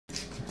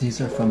These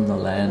are from the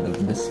land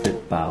of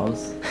misfit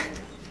bows,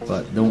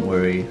 but don't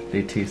worry,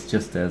 they taste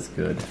just as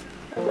good.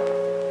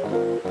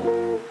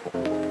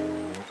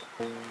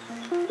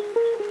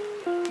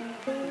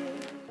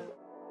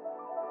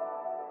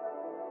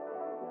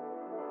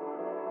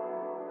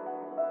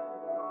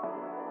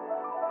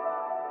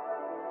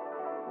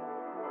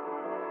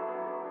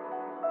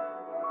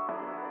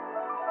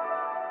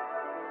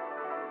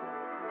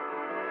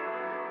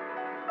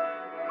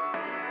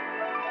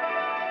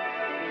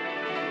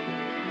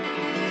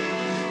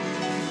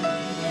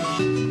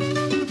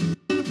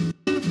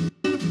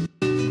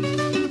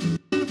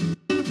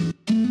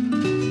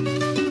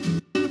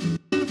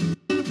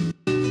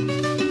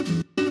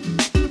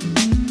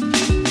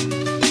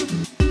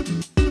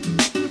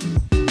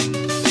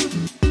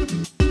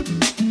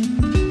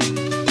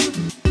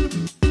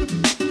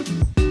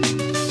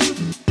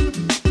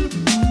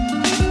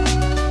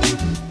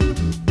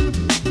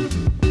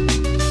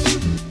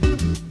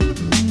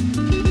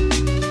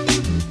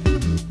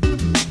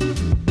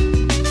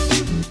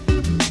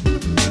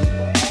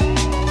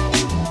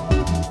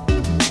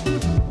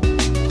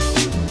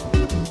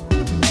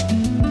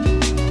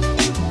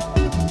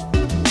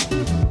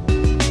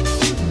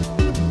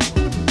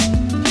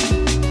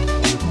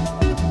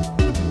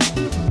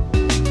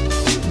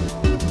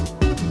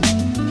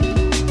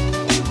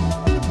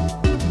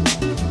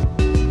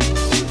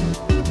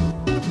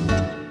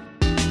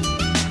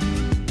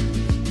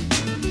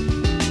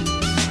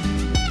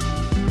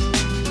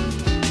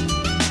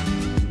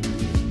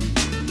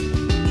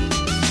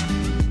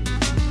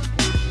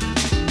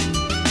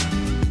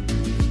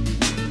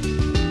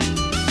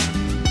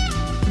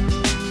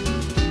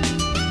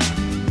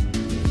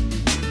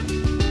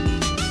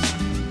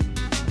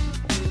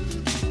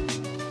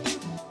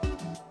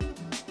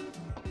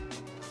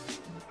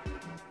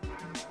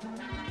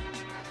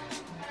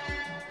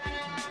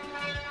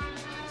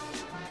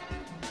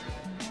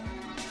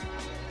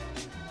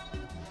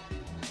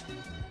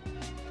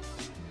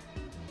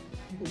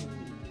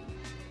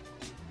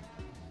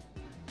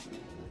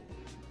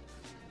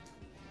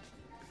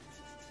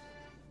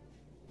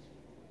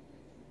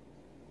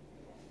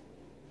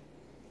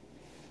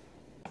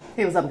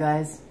 Hey, what's up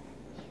guys?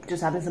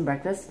 Just having some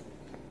breakfast.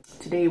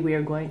 Today we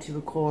are going to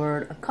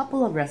record a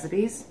couple of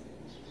recipes.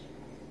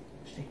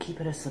 Should I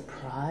keep it a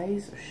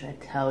surprise or should I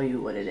tell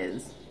you what it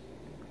is?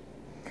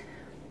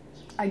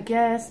 I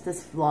guess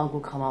this vlog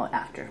will come out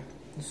after.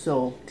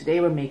 So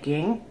today we're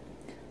making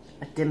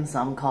a dim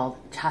sum called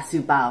char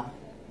siu bao.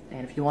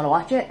 And if you want to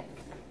watch it,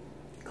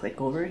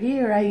 click over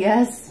here I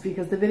guess,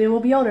 because the video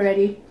will be out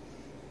already.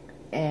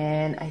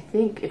 And I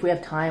think if we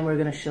have time we're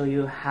going to show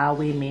you how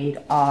we made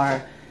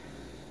our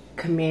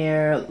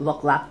Khmer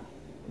lok lap,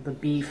 the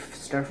beef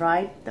stir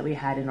fry that we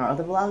had in our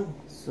other vlog.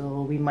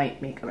 So we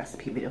might make a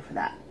recipe video for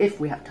that if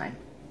we have time.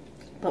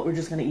 But we're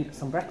just gonna eat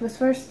some breakfast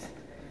first,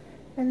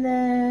 and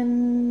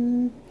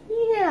then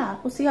yeah,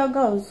 we'll see how it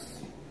goes.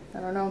 I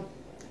don't know.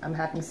 I'm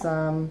having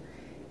some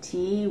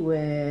tea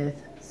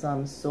with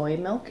some soy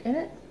milk in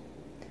it,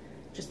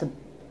 just an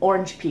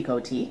orange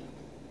pekoe tea.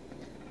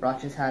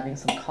 Rach is having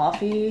some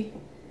coffee,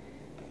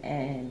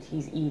 and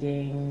he's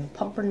eating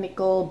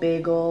pumpernickel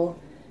bagel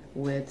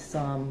with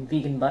some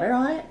vegan butter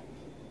on it.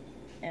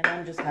 And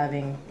I'm just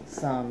having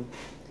some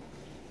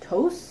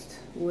toast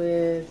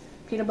with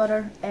peanut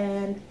butter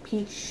and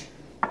peach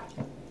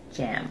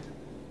jam.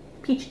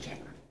 Peach jam.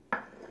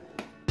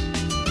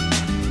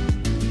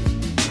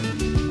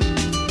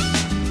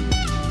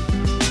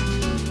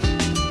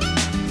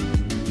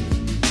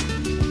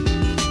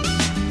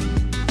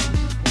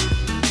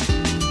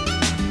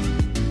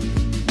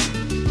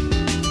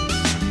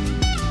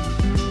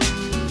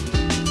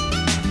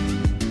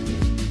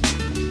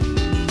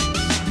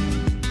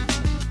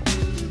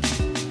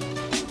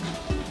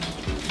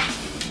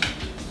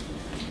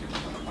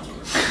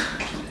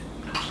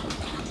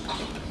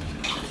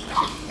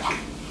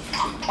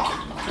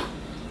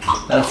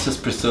 That's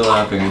just Priscilla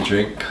having a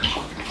drink.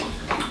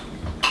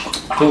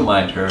 Don't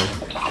mind her.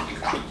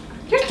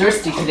 You're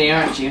thirsty today,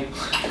 aren't you?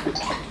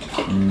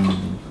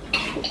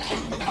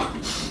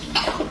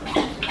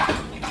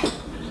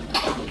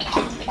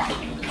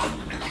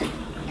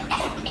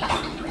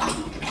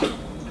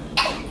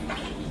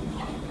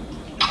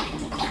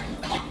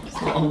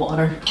 Just a little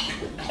water.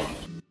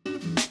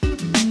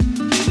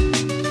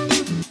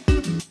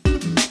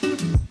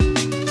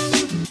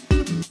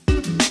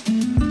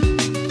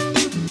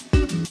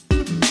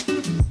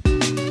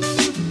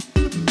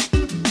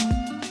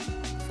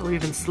 We've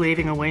been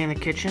slaving away in the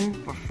kitchen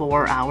for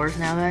 4 hours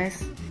now,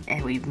 guys,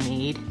 and we've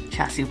made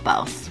char siu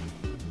baos.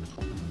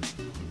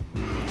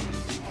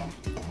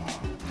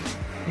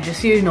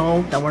 Just so you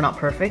know that we're not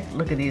perfect,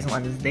 look at these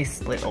ones, they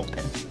split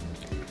open.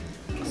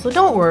 So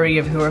don't worry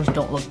if yours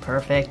don't look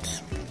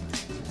perfect.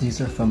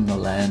 These are from the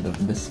land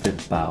of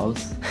misfit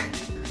bows,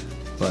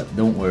 but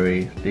don't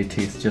worry, they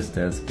taste just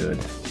as good.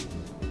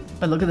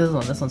 But look at this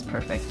one's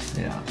perfect.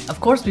 Yeah. Of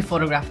course we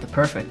photographed the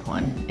perfect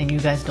one, and you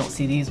guys don't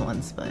see these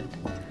ones, but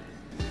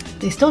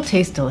they still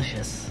taste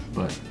delicious.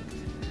 But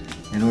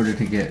in order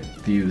to get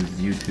views,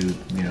 YouTube,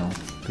 you know,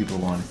 people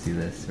want to see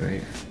this,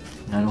 right?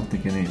 I don't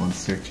think anyone's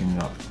searching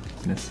up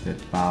misfit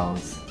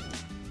bows.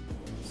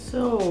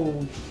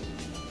 So,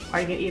 are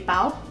you gonna eat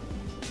bao?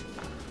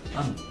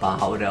 I'm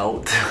bowed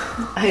out.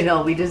 I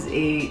know, we just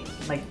ate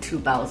like 2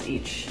 baos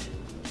each.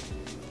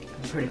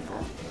 I'm pretty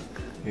full.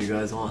 You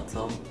guys want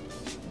some?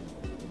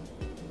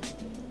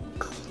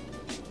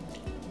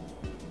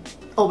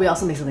 Oh, we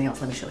also made something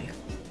else, let me show you.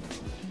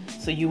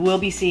 So you will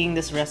be seeing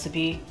this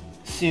recipe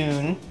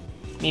soon,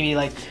 maybe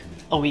like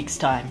a week's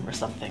time or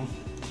something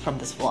from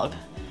this vlog.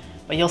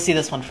 But you'll see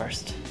this one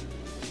first.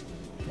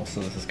 Also,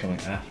 this is coming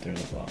after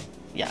the vlog.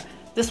 Yeah,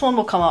 this one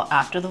will come out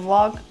after the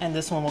vlog, and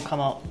this one will come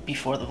out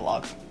before the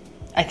vlog.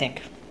 I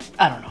think.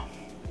 I don't know.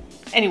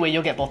 Anyway,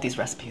 you'll get both these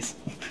recipes.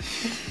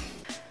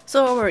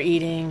 So we're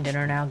eating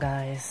dinner now,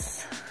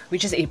 guys. We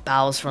just ate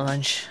baos for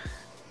lunch.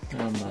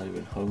 I'm not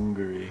even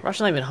hungry.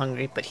 Rush's not even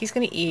hungry, but he's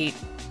gonna eat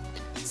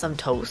some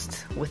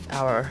toast with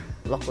our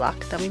lok lak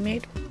that we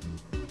made.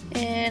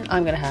 And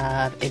I'm gonna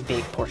have a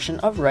big portion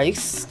of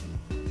rice.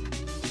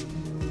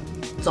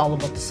 It's all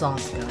about the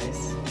sauce,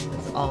 guys.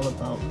 It's all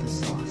about the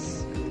sauce.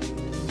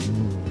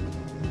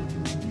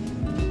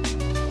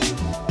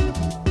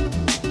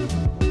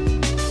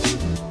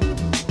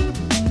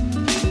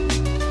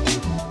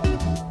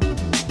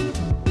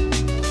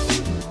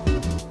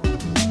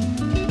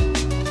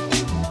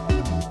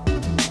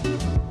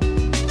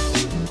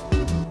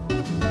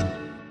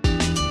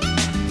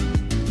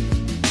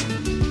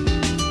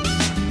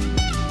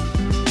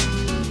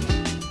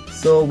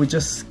 So we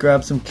just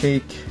grabbed some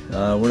cake.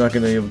 We're not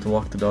going to be able to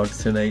walk the dogs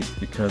tonight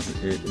because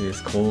it is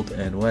cold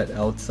and wet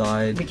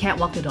outside. We can't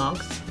walk the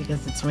dogs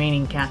because it's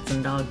raining cats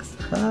and dogs.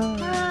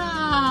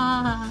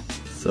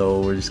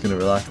 So we're just going to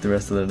relax the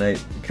rest of the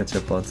night, catch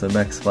up on some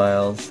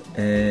X-Files,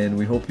 and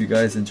we hope you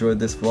guys enjoyed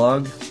this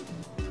vlog.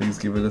 Please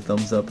give it a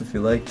thumbs up if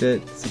you liked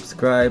it,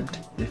 subscribed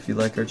if you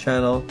like our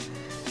channel,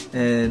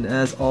 and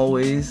as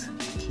always,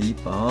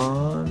 keep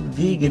on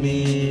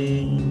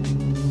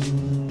veganing.